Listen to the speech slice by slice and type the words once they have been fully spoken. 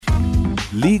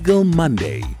Legal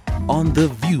Monday on The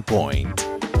Viewpoint.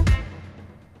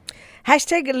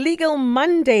 Hashtag Legal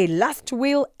Monday, Last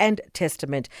Will and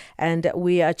Testament. And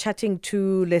we are chatting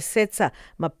to Lesetsa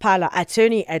Mapala,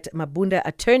 attorney at Mabunda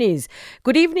Attorneys.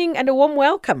 Good evening and a warm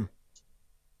welcome.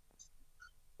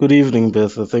 Good evening,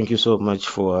 Bertha. Thank you so much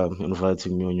for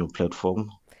inviting me on your platform.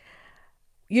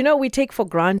 You know, we take for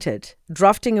granted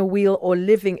drafting a will or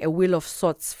living a will of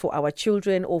sorts for our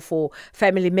children or for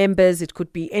family members. It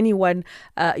could be anyone,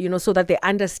 so that they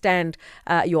understand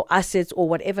your assets or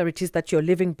whatever it is that you're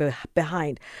leaving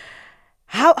behind.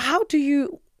 How do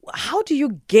you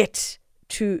get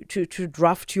to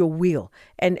draft your will,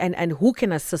 and who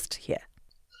can assist here?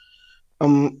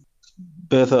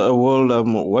 Bertha, a will,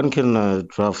 one can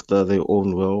draft their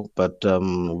own will, but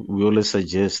we always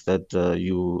suggest that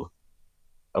you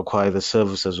acquire the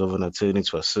services of an attorney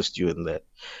to assist you in that,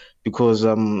 because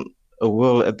a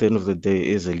will at the end of the day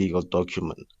is a legal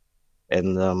document,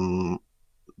 and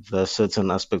there are certain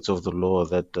aspects of the law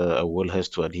that a will has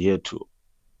to adhere to.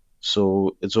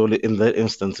 So it's only in that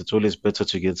instance, it's always better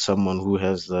to get someone who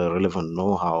has the relevant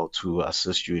know-how to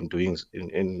assist you in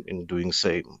doing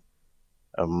same.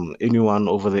 Anyone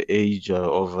over the age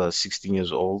of 16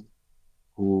 years old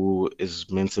who is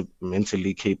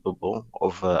mentally capable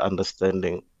of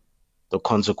understanding the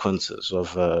consequences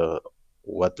of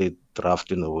what they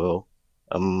draft in the will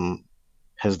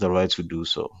has the right to do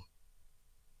so.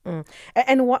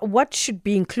 And what should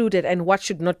be included and what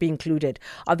should not be included?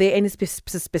 Are there any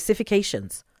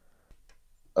specifications?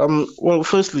 Well,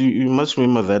 firstly, you must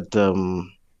remember that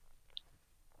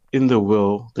in the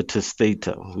will, the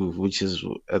testator, which is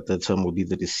at that time will be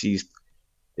the deceased,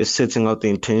 is setting out the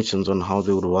intentions on how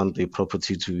they would want the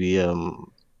property to be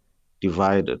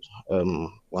divided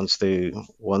once the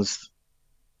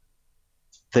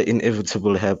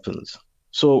inevitable happens.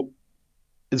 So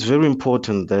it's very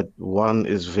important that one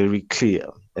is very clear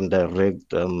and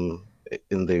direct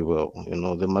in their will.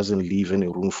 They mustn't leave any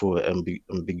room for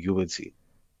ambiguity.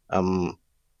 The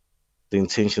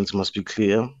intentions must be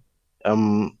clear.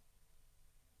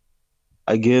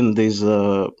 Again,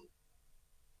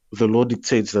 the law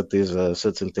dictates that there's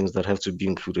certain things that have to be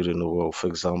included in the will. For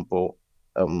example,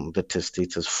 the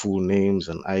testator's full names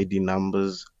and ID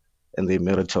numbers and their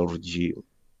marital regime.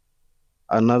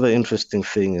 Another interesting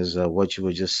thing is what you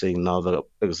were just saying now, the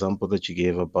example that you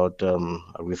gave about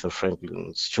Aretha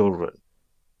Franklin's children.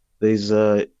 There's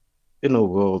in a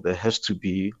will, there has to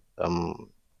be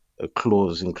a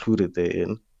clause included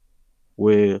therein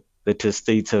where the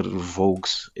testator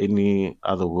revokes any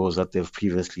other wills that they've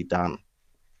previously done.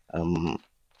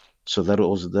 So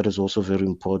that is also very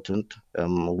important.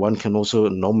 One can also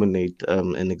nominate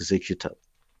an executor.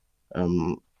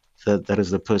 That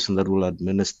is the person that will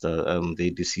administer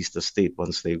the deceased estate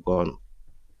once they're gone.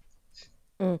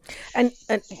 And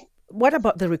what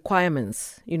about the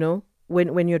requirements?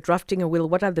 When you're drafting a will,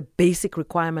 what are the basic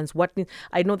requirements?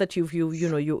 I know that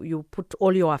you put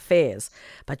all your affairs,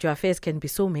 but your affairs can be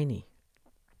so many.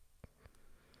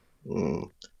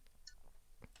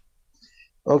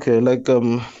 Okay, like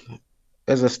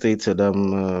as I stated,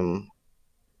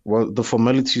 well, the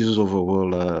formalities of a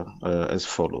will are as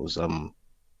follows.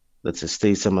 The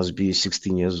testator must be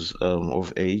 16 years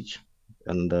of age,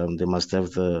 and they must have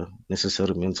the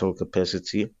necessary mental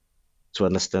capacity to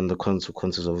understand the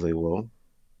consequences of their will.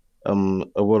 A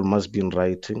will must be in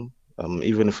writing,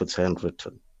 even if it's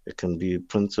handwritten. It can be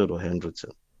printed or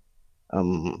handwritten.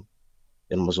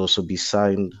 It must also be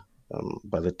signed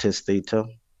by the testator.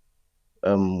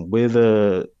 Where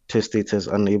the testator is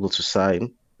unable to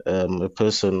sign, they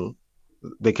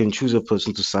can choose a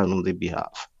person to sign on their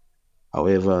behalf.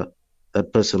 However,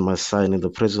 that person must sign in the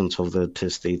presence of the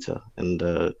testator and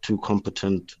two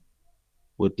competent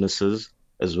witnesses,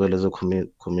 as well as a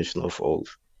commissioner of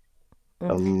oath.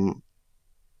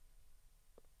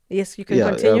 Yes, you can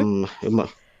continue.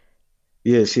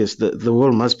 Yes. The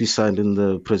will must be signed in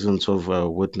the presence of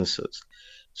witnesses.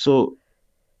 So,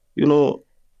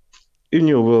 in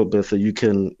your will, Bertha, you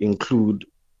can include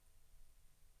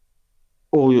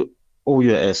all your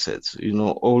assets.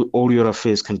 All your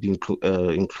affairs can be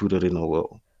included in a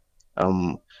will.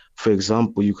 For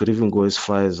example, you could even go as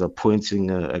far as appointing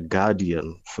a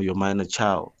guardian for your minor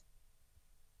child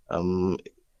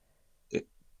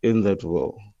in that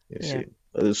will. You see.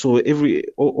 So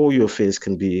all your affairs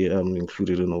can be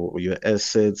included in your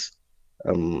assets,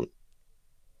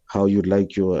 how you'd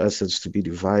like your assets to be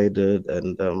divided,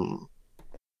 and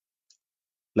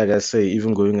like I say,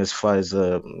 even going as far as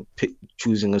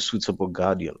choosing a suitable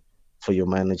guardian for your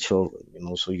minor children,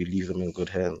 so you leave them in good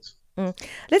hands.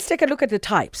 Let's take a look at the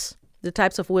types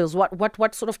of wills.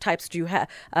 What sort of types do you have?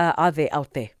 Are there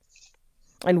out there?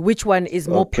 And which one is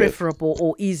more Okay. preferable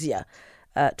or easier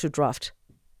to draft?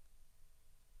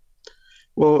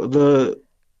 Well, the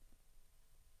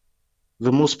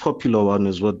most popular one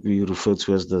is what we refer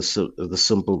to as the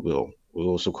simple will. We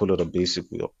also call it a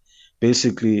basic will.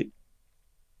 Basically,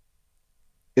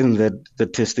 in that the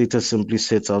testator simply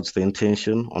sets out the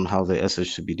intention on how the assets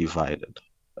should be divided,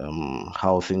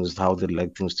 how they'd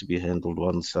like things to be handled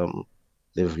once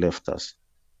they've left us.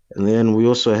 And then we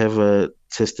also have a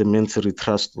testamentary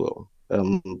trust will.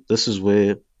 This is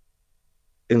where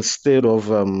instead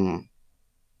of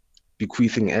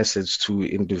bequeathing assets to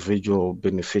individual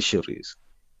beneficiaries,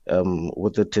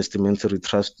 what the testamentary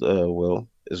trust will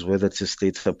is where the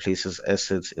testator places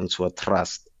assets into a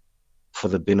trust for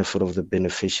the benefit of the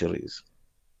beneficiaries,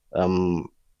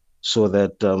 so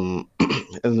that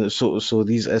and so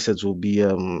these assets will be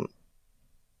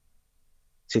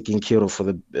taken care of for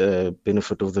the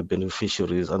benefit of the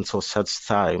beneficiaries until such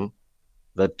time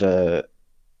that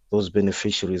those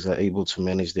beneficiaries are able to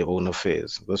manage their own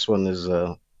affairs. This one is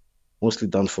mostly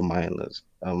done for minors.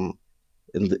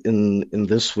 In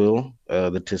this will,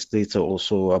 the testator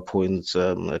also appoints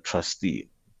a trustee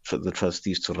for the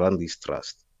trustees to run these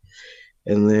trusts.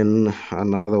 And then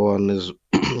another one is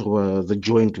the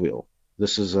joint will.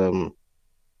 This is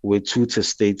where two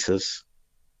testators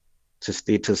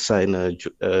sign a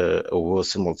will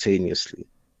simultaneously.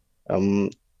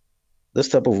 This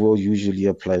type of will usually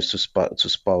applies to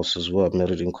spouses who are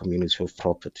married in community of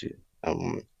property.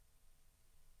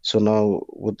 So now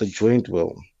with the joint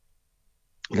will,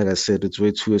 like I said, it's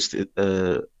where two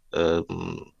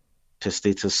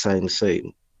testators sign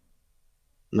same.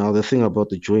 Now the thing about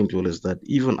the joint will is that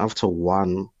even after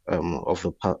one of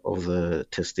the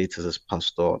testators has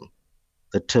passed on,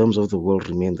 the terms of the will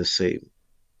remain the same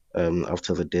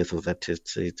after the death of that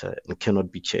testator and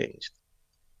cannot be changed.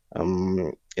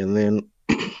 And then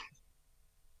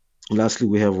lastly,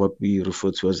 we have what we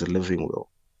refer to as a living will.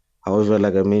 However,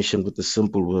 like I mentioned with the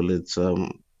simple will, it's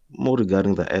more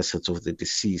regarding the assets of the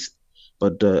deceased.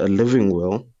 But a living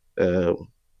will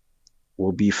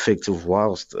be effective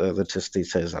whilst the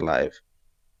testator is alive.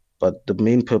 But the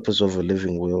main purpose of a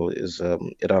living will is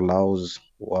it allows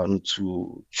one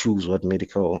to choose what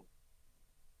medical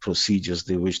procedures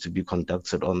they wish to be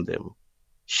conducted on them,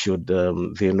 should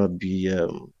they not be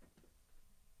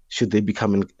should they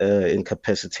become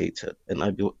incapacitated and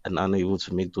unable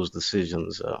to make those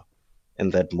decisions in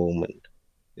that moment.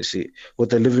 You see,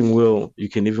 with a living will, you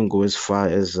can even go as far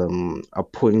as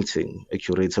appointing a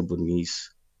curator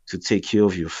bonice to take care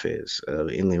of your affairs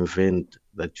in the event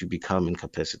that you become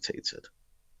incapacitated.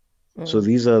 So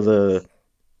these are the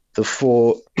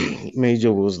four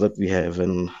major wills that we have.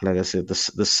 And like I said,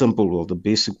 the simple will, the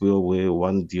basic will where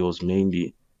one deals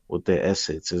mainly with their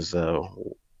assets is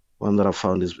one that I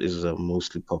found is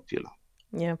mostly popular.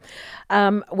 Yeah.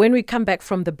 When we come back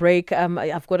from the break,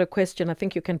 I've got a question. I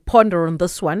think you can ponder on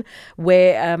this one,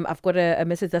 where I've got a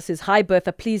message that says, "Hi,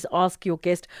 Bertha, please ask your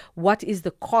guest, what is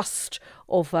the cost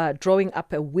of drawing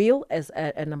up a will?" as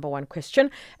a number one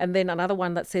question. And then another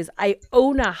one that says, "I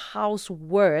own a house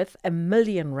worth R1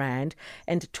 million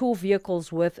and two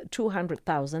vehicles worth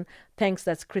 200,000. Thanks."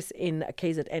 That's Chris in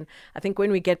KZN. I think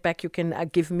when we get back, you can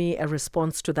give me a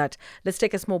response to that. Let's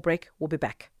take a small break. We'll be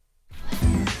back.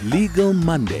 Legal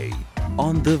Monday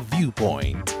on The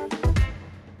Viewpoint.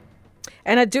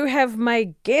 And I do have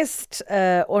my guest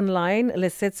online,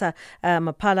 Lesetsa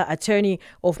Mapala, attorney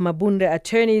of Mabunda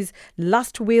Attorneys,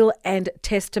 Last Will and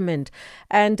Testament.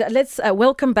 And let's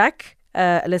welcome back,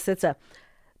 Lesetsa.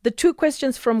 The two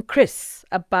questions from Chris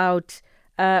about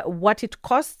what it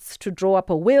costs to draw up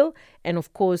a will and,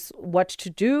 of course, what to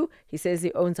do. He says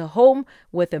he owns a home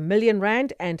worth R1 million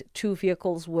and two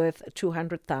vehicles worth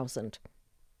 200,000.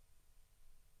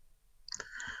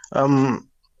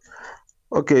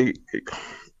 Okay.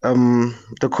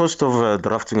 The cost of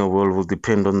drafting a will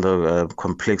depend on the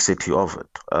complexity of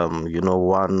it.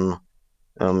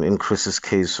 In Chris's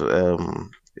case,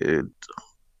 it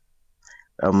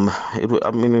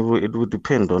would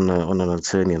depend on an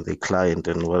attorney and the client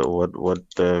and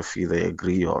what fee they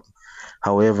agree on.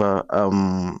 However,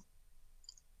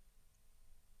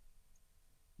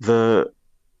 the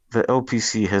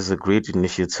LPC has a great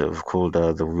initiative called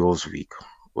the Wills Week.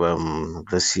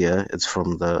 This year, it's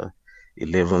from the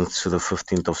 11th to the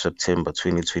 15th of September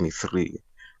 2023,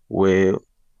 where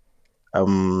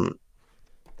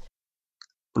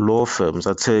law firms,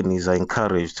 attorneys are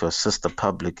encouraged to assist the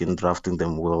public in drafting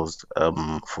them wills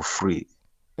for free.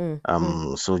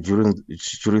 So during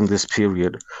this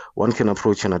period, one can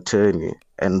approach an attorney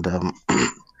and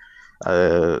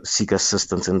seek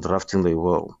assistance in drafting the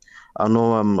will. I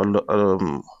know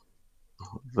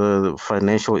the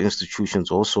financial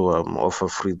institutions also offer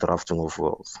free drafting of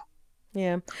wills.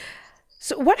 Yeah.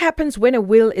 So what happens when a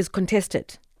will is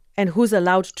contested, and who's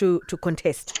allowed to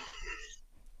contest?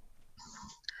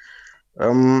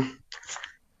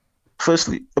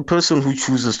 Firstly, a person who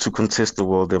chooses to contest the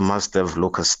will, they must have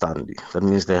locus standi. That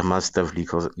means they must have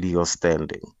legal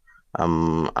standing.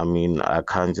 I mean, I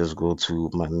can't just go to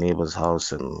my neighbor's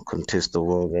house and contest the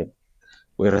will,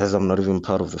 whereas I'm not even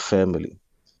part of the family.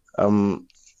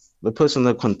 The person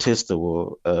that contests the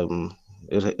will,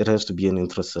 it has to be an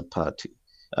interested party,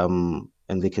 and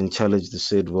they can challenge the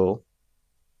said will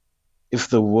if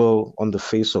the will on the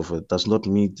face of it does not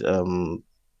meet the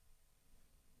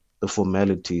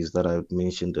formalities that I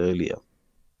mentioned earlier,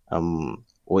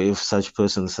 or if such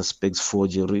person suspects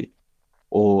forgery,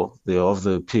 or they are of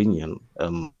the opinion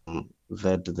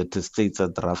that the testator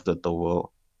drafted the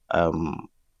will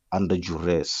under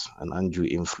duress and undue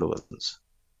influence.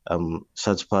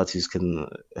 Such parties can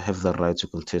have the right to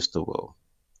contest the will.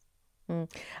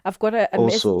 I've got a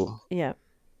also, yeah.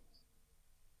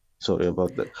 Sorry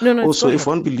about that. No, also, if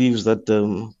one believes that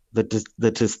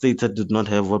the testator did not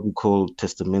have what we call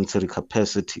testamentary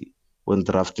capacity when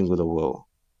drafting with a will,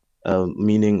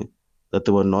 meaning that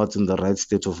they were not in the right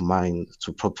state of mind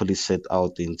to properly set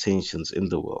out the intentions in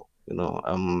the will.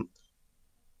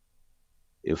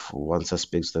 If one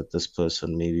suspects that this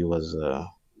person maybe was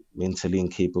mentally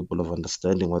incapable of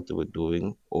understanding what they were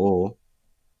doing, or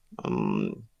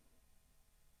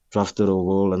drafted a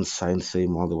will and signed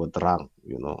saying while they were drunk,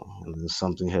 and then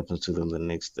something happens to them the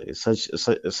next day.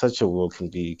 Such a will can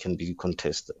be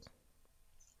contested.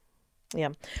 Yeah.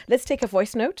 Let's take a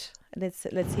voice note. Let's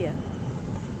hear.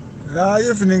 Good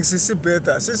evening, Sisi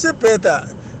Beta. Sisi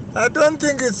Beta, I don't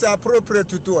think it's appropriate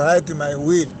to hide my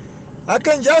will. I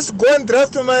can just go and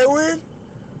draft my will,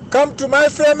 come to my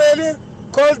family,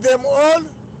 call them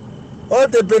all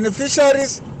the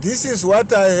beneficiaries. This is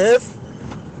what I have.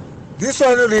 This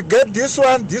one will get this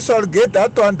one will get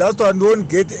that one won't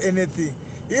get anything.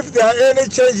 If there are any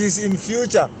changes in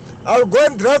future, I'll go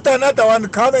and draft another one,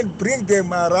 come and bring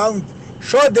them around,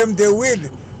 show them the will.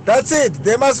 That's it.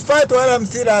 They must fight while I'm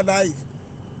still alive.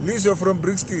 Lisa from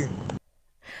Brixton.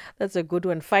 That's a good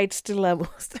one. Fight still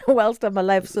whilst I'm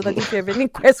alive, so that if you have any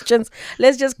questions,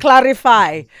 let's just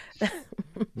clarify.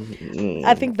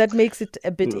 I think that makes it a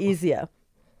bit easier.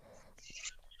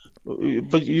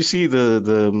 But you see,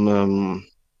 the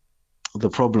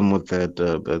problem with that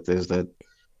is that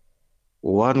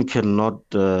one cannot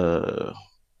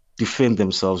defend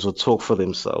themselves or talk for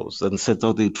themselves and set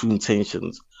out their true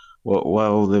intentions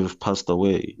while they've passed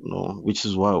away. Which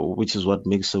is what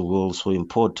makes a will so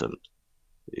important.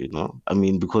 I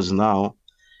mean, because now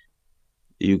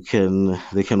they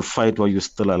can fight while you're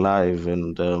still alive,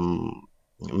 and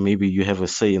maybe you have a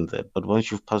say in that. But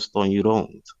once you've passed on, you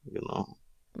don't.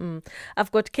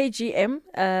 I've got KGM.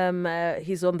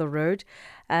 He's on the road,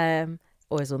 or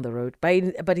is on the road,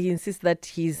 but he insists that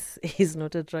he's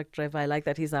not a truck driver. I like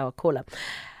that he's our caller.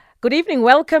 Good evening.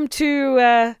 Welcome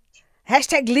to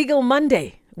 #Legal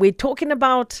Monday. We're talking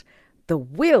about the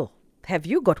will. Have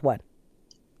you got one?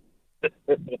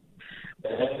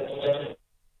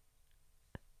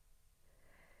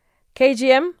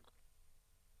 KGM?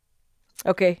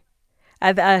 Okay.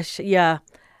 Yeah,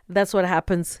 that's what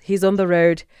happens. He's on the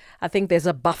road. I think there's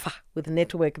a buffer with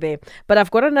network there. But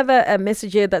I've got another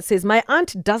message here that says, my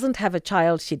aunt doesn't have a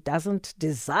child. She doesn't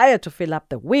desire to fill up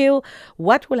the will.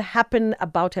 What will happen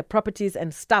about her properties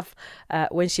and stuff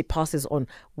when she passes on?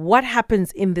 What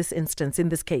happens in this instance, in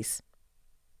this case?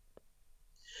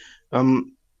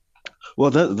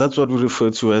 Well, that's what we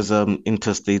refer to as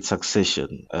intestate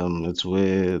succession. It's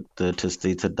where the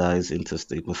testator dies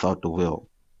intestate without the will.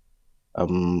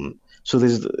 So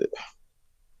there's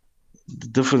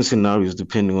different scenarios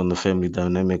depending on the family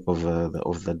dynamic of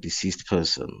the deceased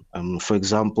person. For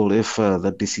example, if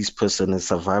that deceased person is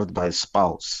survived by a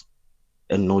spouse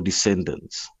and no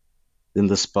descendants, then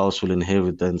the spouse will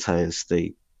inherit the entire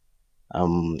estate.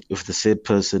 If the said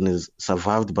person is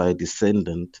survived by a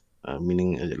descendant,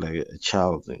 meaning like a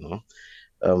child,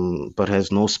 but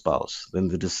has no spouse, then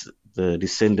the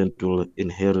descendant will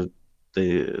inherit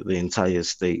the entire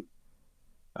estate.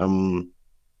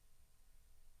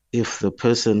 If the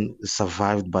person is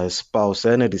survived by a spouse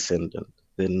and a descendant,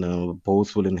 then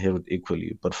both will inherit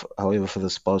equally. But however, for the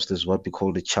spouse, there's what we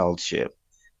call the child share.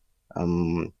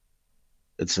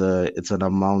 It's an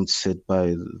amount set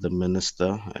by the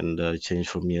minister and change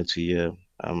from year to year.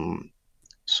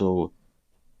 So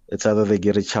it's either they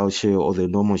get a child share or the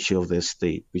normal share of the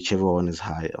estate, whichever one is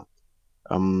higher.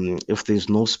 If there's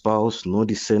no spouse, no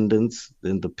descendants,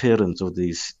 then the parents of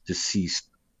the deceased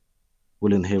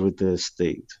will inherit the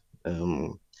estate.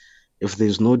 If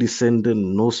there's no descendant,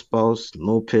 no spouse,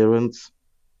 no parents,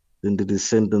 then the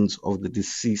descendants of the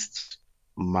deceased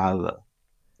mother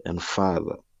and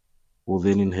father will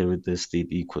then inherit the estate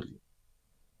equally.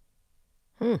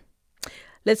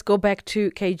 Let's go back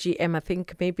to KGM. I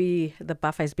think maybe the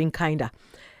buffer has been kinder.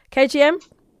 KGM,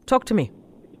 talk to me.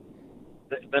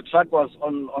 The truck was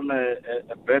on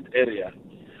a bad area.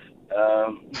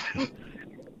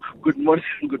 Good morning,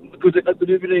 good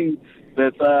evening,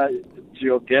 Bertha, to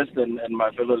your guest and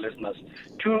my fellow listeners.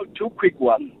 Two quick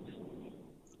ones.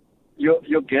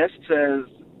 Your guest says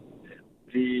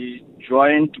the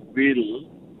joint will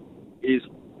is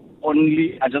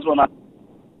only. I just want to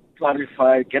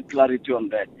get clarity on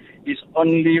that. Is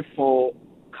only for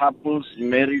couples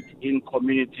married in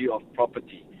community of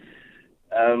property.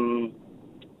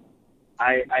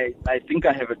 I think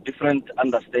I have a different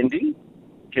understanding.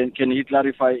 Can he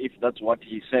clarify if that's what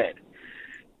he said?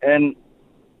 And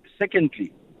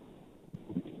secondly,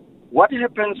 what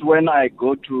happens when I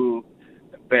go to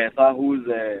Bertha, who's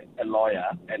a lawyer,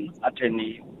 an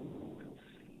attorney,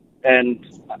 and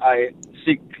I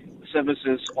seek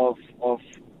services of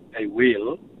a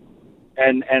will,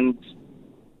 and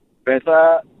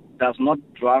Bertha does not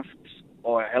draft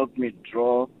or help me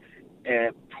draw a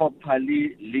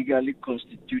properly legally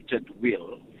constituted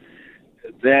will,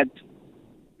 that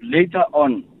later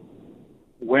on,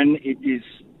 when it is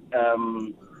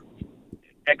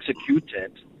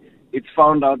executed, it's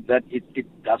found out that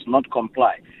it does not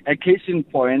comply. A case in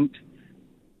point,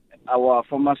 our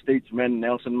former statesman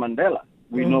Nelson Mandela.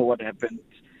 We know what happened.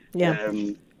 Yeah.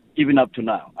 Even up to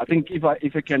now. I think if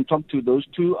I can talk to those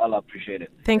two, I'll appreciate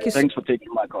it. Thank you. Thanks for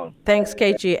taking my call. Thanks,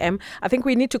 KGM. I think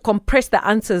we need to compress the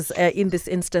answers in this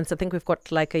instance. I think we've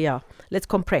got let's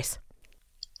compress.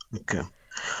 Okay.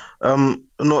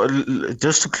 No,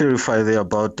 just to clarify there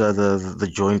about the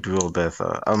joint will,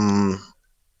 Bertha.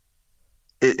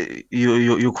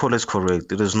 Your call is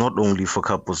correct. It is not only for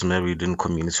couples married in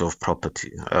community of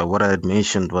property. What I had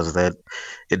mentioned was that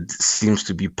it seems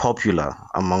to be popular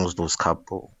amongst those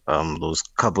couples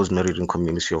married in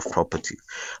community of property,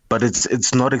 but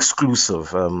it's not exclusive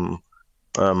for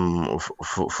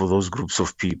those groups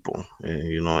of people.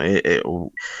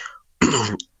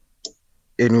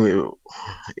 Anyway,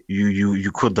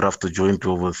 you could draft a joint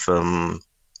will with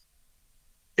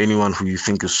anyone who you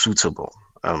think is suitable.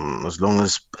 As long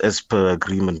as per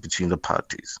agreement between the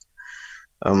parties.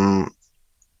 And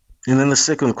then the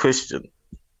second question,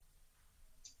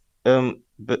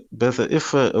 Bertha,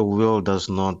 if a will does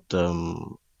not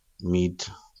meet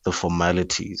the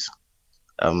formalities,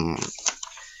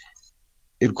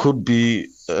 it could be,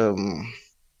 then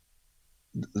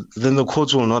the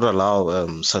courts will not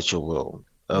allow such a will.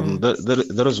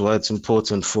 That is why it's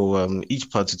important for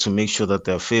each party to make sure that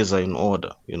their affairs are in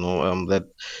order. That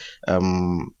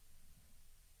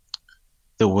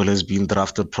the will has been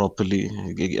drafted properly.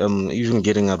 Even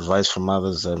getting advice from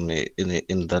others in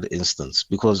that instance,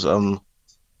 because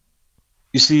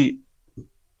you see,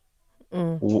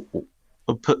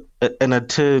 an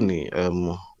attorney.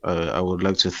 I would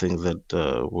like to think that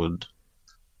would.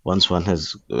 Once one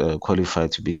has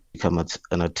qualified to become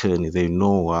an attorney, they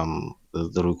know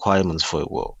the requirements for a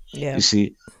will. Yeah. You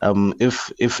see,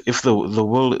 if the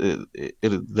will,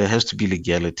 there has to be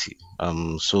legality.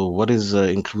 So what is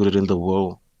included in the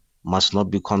will must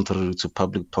not be contrary to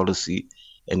public policy,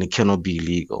 and it cannot be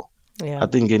illegal. Yeah. I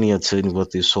think any attorney worth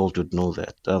their salt would know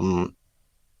that.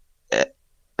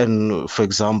 And for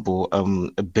example,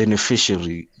 a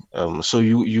beneficiary, so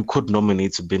you could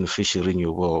nominate a beneficiary in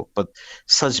your will, but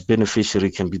such beneficiary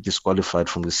can be disqualified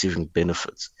from receiving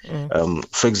benefits.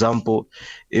 For example,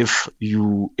 if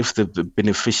the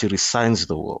beneficiary signs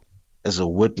the will as a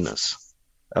witness,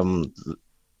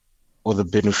 or the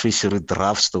beneficiary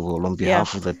drafts the will on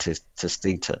behalf of the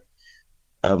testator,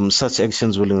 such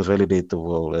actions will invalidate the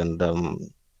will, and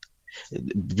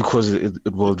because it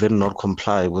will then not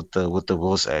comply with the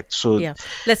Wills Act. So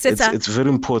it's very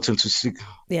important to seek.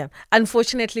 Yeah.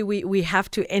 Unfortunately, we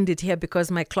have to end it here because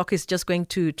my clock is just going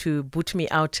to boot me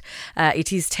out.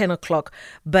 It is 10 o'clock.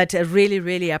 But really,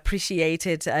 really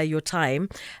appreciated your time.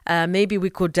 Maybe we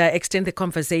could extend the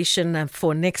conversation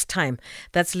for next time.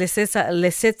 That's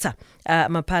Lesetsa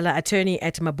Mapala, attorney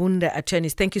at Mabunda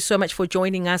Attorneys. Thank you so much for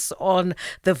joining us on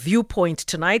The Viewpoint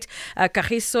tonight.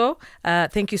 Kagiso,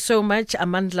 thank you so much.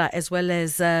 Amandla, as well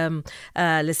as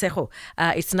Lesejo.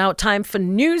 It's now time for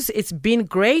news. It's been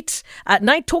great.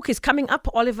 Night Talk is coming up.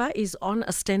 Oliver is on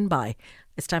a standby.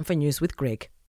 It's time for news with Greg.